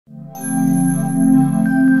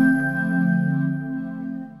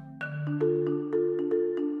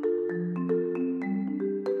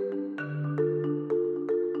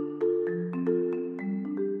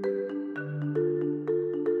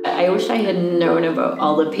I had known about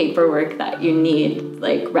all the paperwork that you need,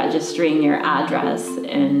 like registering your address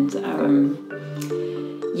and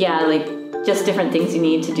just different things you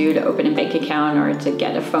need to do to open a bank account or to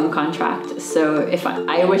get a phone contract. So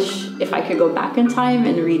I wish if I could go back in time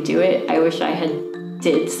and redo it, I wish I had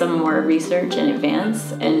did some more research in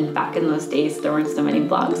advance. And back in those days, there weren't so many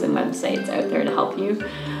blogs and websites out there to help you.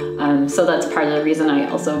 So that's part of the reason I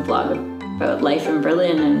also blog about life in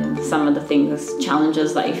Berlin and some of the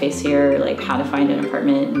challenges that you face here, like how to find an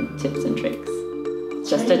apartment and tips and tricks,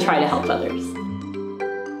 just to try to help others.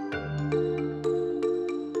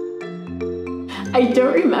 I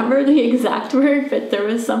don't remember the exact word, but there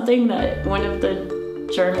was something that one of the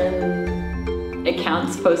German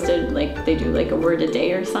accounts posted, like they do like a word a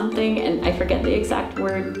day or something, and I forget the exact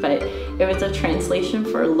word, but it was a translation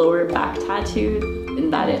for lower back tattoo,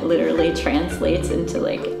 and that it literally translates into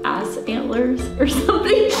like ass antlers or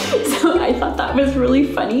something. So I thought that was really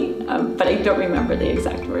funny, but I don't remember the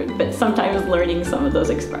exact word. But sometimes learning some of those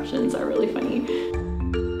expressions are really funny.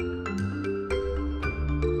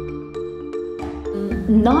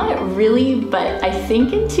 Not really, but I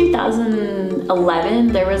think in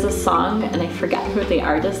 2011 there was a song, and I forget who the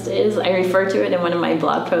artist is. I refer to it in one of my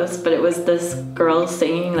blog posts, but it was this girl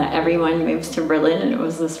singing that everyone moves to Berlin, and it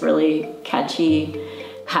was this really catchy,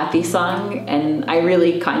 happy song, and I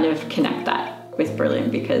really kind of connect that with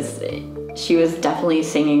Berlin because she was definitely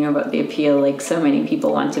singing about the appeal, like so many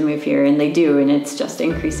people want to move here, and they do, and it's just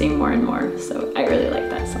increasing more and more, so I really like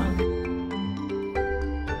that song.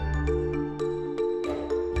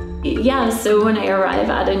 Yeah, so when I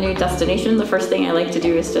arrive at a new destination, the first thing I like to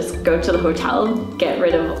do is just go to the hotel, get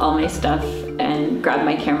rid of all my stuff, and grab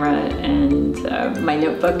my camera and my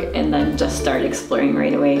notebook, and then just start exploring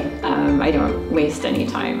right away. I don't waste any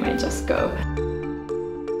time, I just go.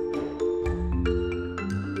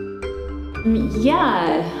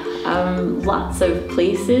 Yeah, lots of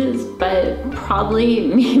places, but probably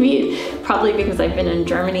because I've been in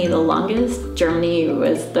Germany the longest. Germany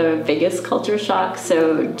was the biggest culture shock,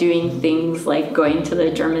 so doing things like going to the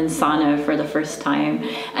German sauna for the first time.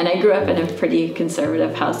 And I grew up in a pretty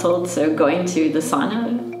conservative household, so going to the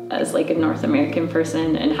sauna as like a North American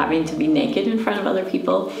person and having to be naked in front of other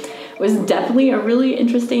people was definitely a really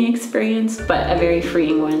interesting experience, but a very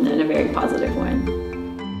freeing one and a very positive one.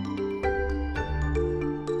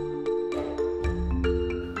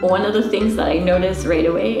 One of the things that I notice right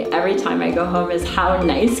away every time I go home is how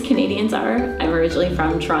nice Canadians are. I'm originally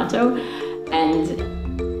from Toronto, and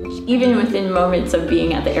even within moments of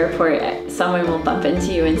being at the airport, someone will bump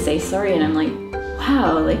into you and say sorry, and I'm like,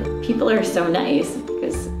 wow, like people are so nice,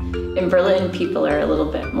 because in Berlin people are a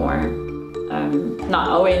little bit more, not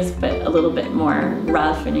always, but a little bit more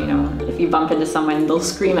rough, and if you bump into someone, they'll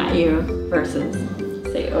scream at you versus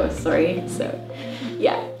say, oh, sorry. So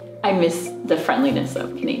yeah. I miss the friendliness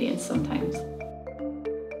of Canadians sometimes.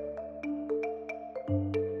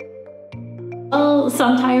 Well,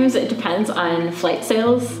 sometimes it depends on flight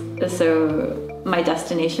sales. So my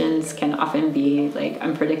destinations can often be like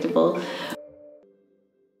unpredictable.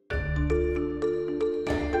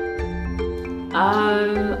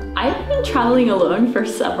 I've been traveling alone for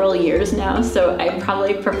several years now, so I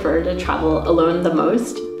probably prefer to travel alone the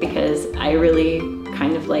most because I really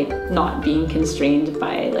kind of like not being constrained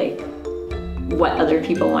by like what other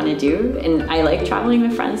people want to do. And I like traveling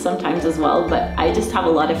with friends sometimes as well, but I just have a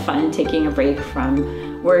lot of fun taking a break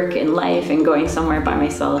from work and life and going somewhere by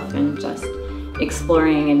myself and just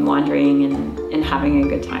exploring and wandering and having a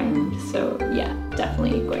good time. So yeah,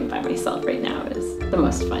 definitely going by myself right now is the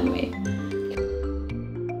most fun way.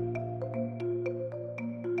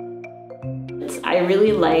 I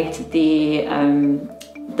really liked the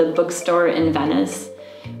bookstore in Venice,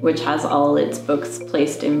 which has all its books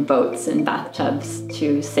placed in boats and bathtubs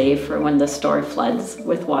to save for when the store floods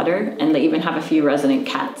with water. And they even have a few resident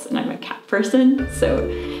cats, and I'm a cat person, so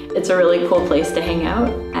it's a really cool place to hang out.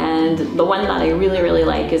 And the one that I really, really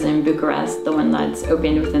like is in Bucharest, the one that's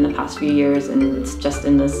opened within the past few years, and it's just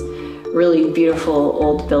in this really beautiful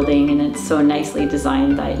old building, and it's so nicely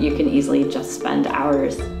designed that you can easily just spend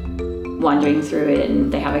hours wandering through it,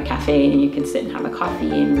 and they have a cafe and you can sit and have a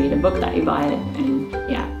coffee and read a book that you bought, and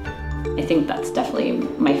yeah, I think that's definitely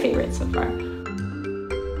my favorite so far.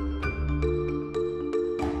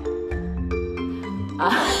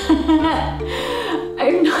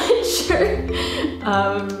 I'm not sure.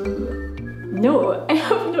 No, I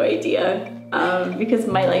have no idea, because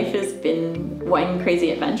my life has been one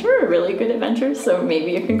crazy adventure, a really good adventure, so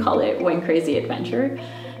maybe you can call it one crazy adventure.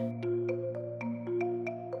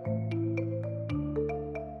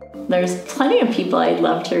 There's plenty of people I'd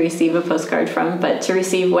love to receive a postcard from, but to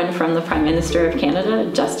receive one from the Prime Minister of Canada,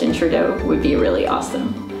 Justin Trudeau, would be really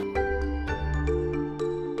awesome.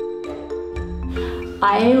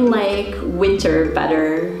 I like winter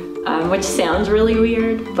better, which sounds really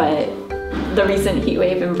weird, but the recent heat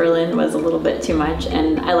wave in Berlin was a little bit too much,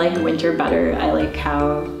 and I like winter better. I like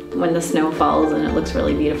how when the snow falls and it looks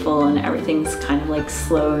really beautiful and everything's kind of like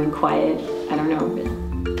slow and quiet. I don't know,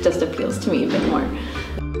 it just appeals to me a bit more.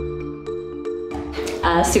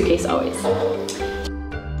 Suitcase always.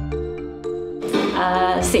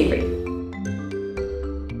 Savory.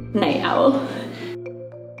 Night owl.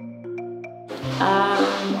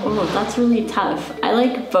 Oh, that's really tough. I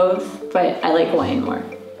like both, but I like wine more.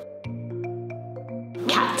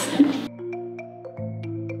 Cat.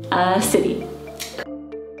 City.